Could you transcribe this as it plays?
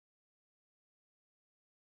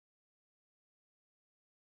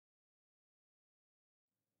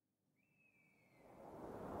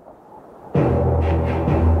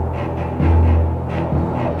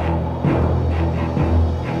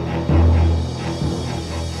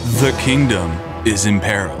The kingdom is in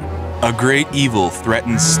peril. A great evil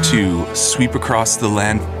threatens to sweep across the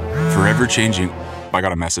land, forever changing. I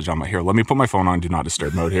got a message on my here. Let me put my phone on do not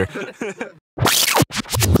disturb mode here.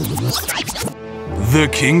 The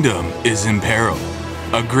kingdom is in peril.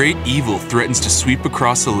 A great evil threatens to sweep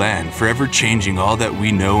across the land, forever changing all that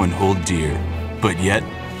we know and hold dear. But yet,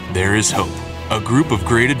 there is hope. A group of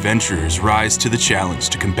great adventurers rise to the challenge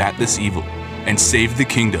to combat this evil and save the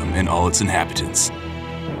kingdom and all its inhabitants.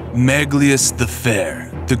 Maglius the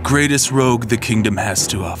Fair, the greatest rogue the kingdom has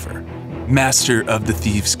to offer. Master of the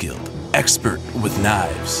Thieves' Guild, expert with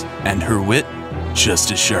knives, and her wit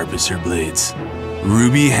just as sharp as her blades.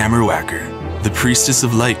 Ruby Hammerwhacker, the priestess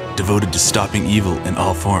of light devoted to stopping evil in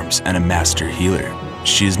all forms and a master healer.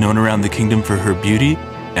 She is known around the kingdom for her beauty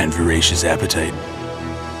and voracious appetite.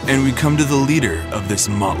 And we come to the leader of this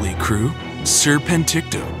motley crew, Sir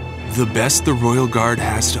Penticto, the best the Royal Guard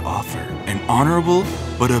has to offer, an honorable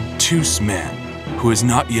but obtuse man who has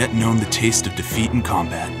not yet known the taste of defeat in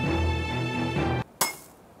combat.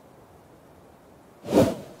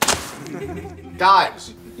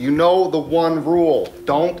 Guys, you know the one rule.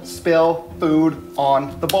 Don't spill food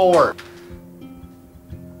on the board.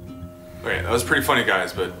 Okay, that was pretty funny,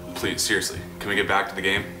 guys, but please, seriously, can we get back to the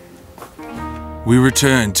game? We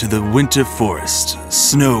return to the winter forest,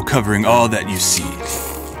 snow covering all that you see.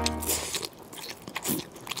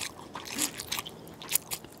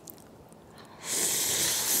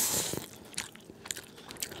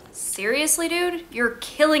 Seriously, dude? You're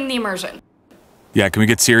killing the immersion. Yeah, can we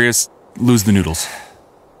get serious? Lose the noodles.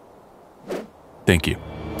 Thank you.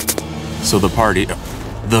 So the party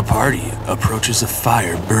approaches a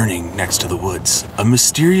fire burning next to the woods. A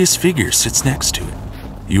mysterious figure sits next to it.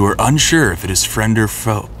 You are unsure if it is friend or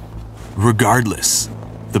foe. Regardless,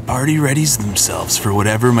 the party readies themselves for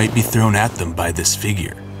whatever might be thrown at them by this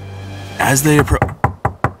figure. As they approach...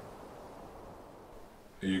 Are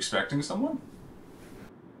you expecting someone?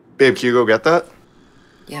 Babe, can you go get that?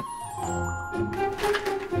 Yep.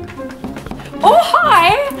 Oh,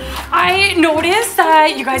 hi! I noticed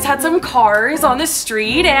that you guys had some cars on the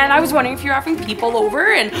street, and I was wondering if you're having people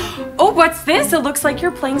over, and... Oh, what's this? It looks like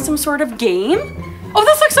you're playing some sort of game? Oh,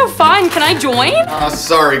 this looks so fun! Can I join?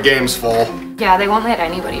 Sorry, game's full. Yeah, they won't let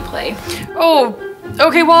anybody play. Oh,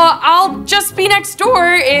 okay, well, I'll just be next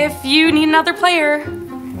door if you need another player.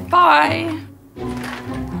 Bye.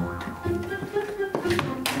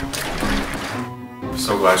 I'm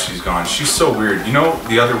so glad she's gone. She's so weird. You know,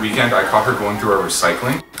 the other weekend I caught her going through our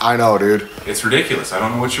recycling. I know, dude. It's ridiculous. I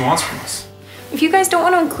don't know what she wants from us. If you guys don't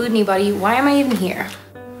want to include anybody, why am I even here?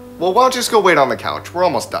 Well, why don't you just go wait on the couch? We're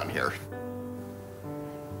almost done here.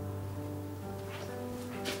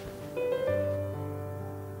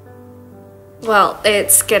 Well,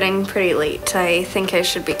 it's getting pretty late. I think I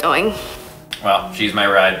should be going. Well, she's my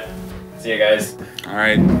ride. See you guys. All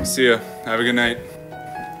right, see ya. Have a good night.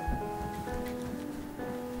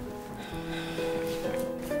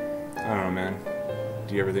 I don't know, man.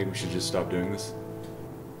 Do you ever think we should just stop doing this?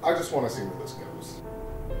 I just want to see where this goes.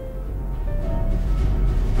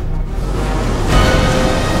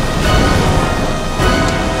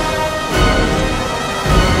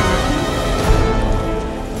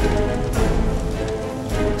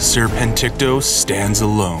 Sir Penticto stands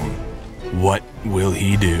alone. What will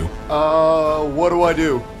he do? What do I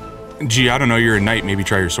do? Gee, I don't know, you're a knight. Maybe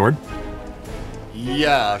try your sword?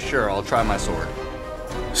 Yeah, sure, I'll try my sword.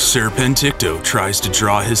 Sir Penticto tries to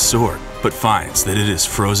draw his sword, but finds that it is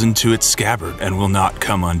frozen to its scabbard and will not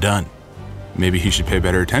come undone. Maybe he should pay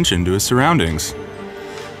better attention to his surroundings.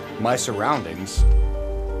 My surroundings?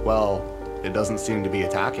 Well, it doesn't seem to be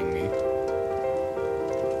attacking me.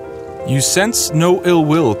 You sense no ill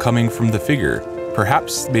will coming from the figure.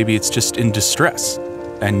 Perhaps maybe it's just in distress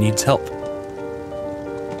and needs help.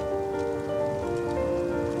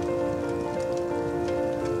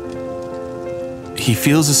 He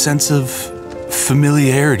feels a sense of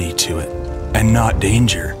familiarity to it and not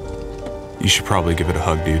danger. You should probably give it a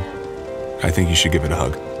hug, dude. I think you should give it a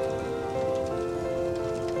hug.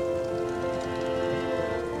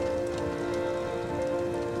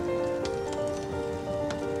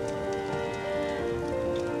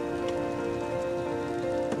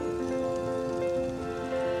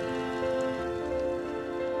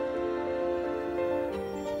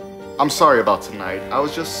 I'm sorry about tonight. I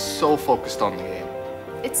was just so focused on the game.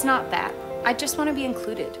 It's not that. I just want to be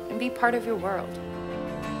included and be part of your world.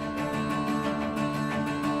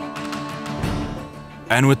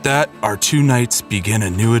 And with that, our two knights begin a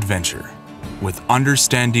new adventure, with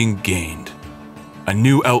understanding gained, a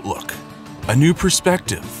new outlook, a new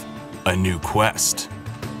perspective, a new quest.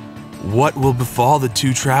 What will befall the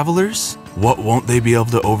two travelers? What won't they be able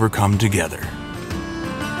to overcome together?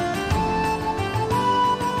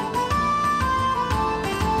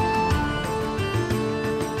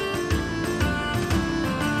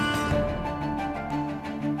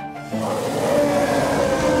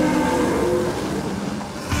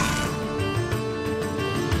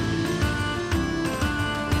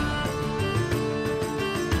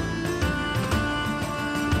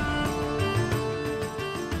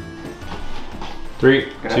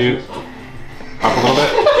 Three, two, up a little bit.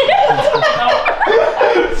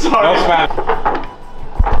 Sorry. No smash.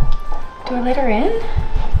 Do I let her in?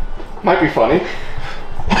 Might be funny.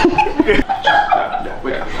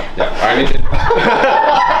 Yeah, I need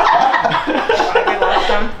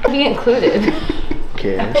to. Be included.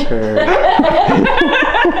 Kiss her.